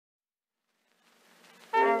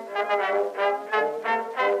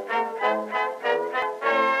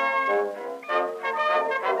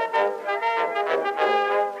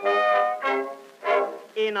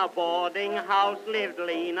a boarding house lived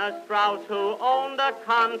Lena Strauss, who owned a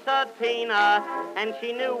concertina, and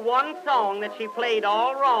she knew one song that she played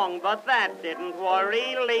all wrong, but that didn't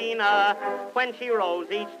worry Lena. When she rose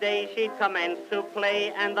each day, she'd commence to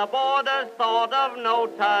play, and the boarders thought of no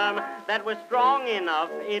term that was strong enough.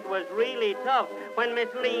 It was really tough when Miss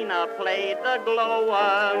Lena played the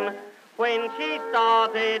glowworm. When she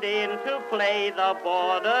started in to play, the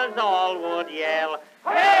boarders all would yell,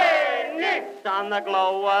 "Hey, nix on the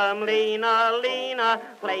glowworm, Lena, Lena,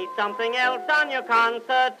 play something else on your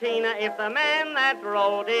concertina." If the man that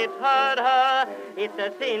wrote it heard her, it's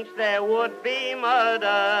a cinch there would be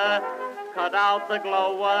murder. Cut out the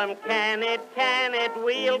glowworm, can it,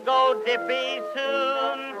 we'll go dippy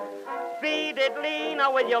soon. Feed it,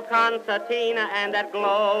 Lena, with your concertina and that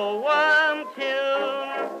glowworm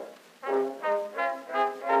tune.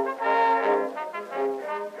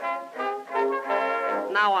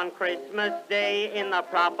 Now on Christmas Day, in the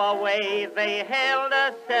proper way, they held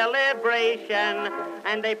a celebration,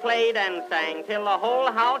 and they played and sang till the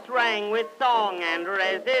whole house rang with song and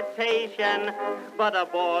recitation. But a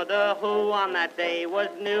boarder who on that day was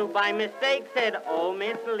new by mistake said, "Oh,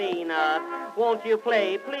 Miss Lena, won't you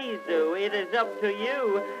play? Please do. It is up to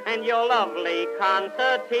you and your lovely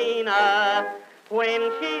concertina." When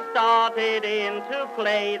she started in to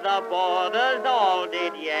play, the boarders all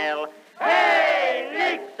did yell, "Hey,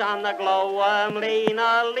 nix on the glowworm,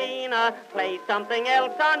 Lena, Lena, play something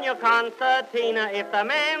else on your concertina." If the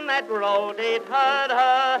man that wrote it heard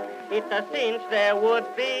her, it's a cinch there would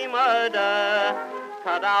be murder.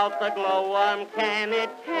 Cut out the glowworm, can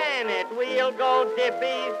it, we'll go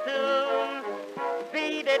dippy soon.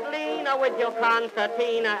 Feed it, Lena, with your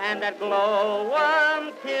concertina and that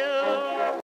glowworm tune.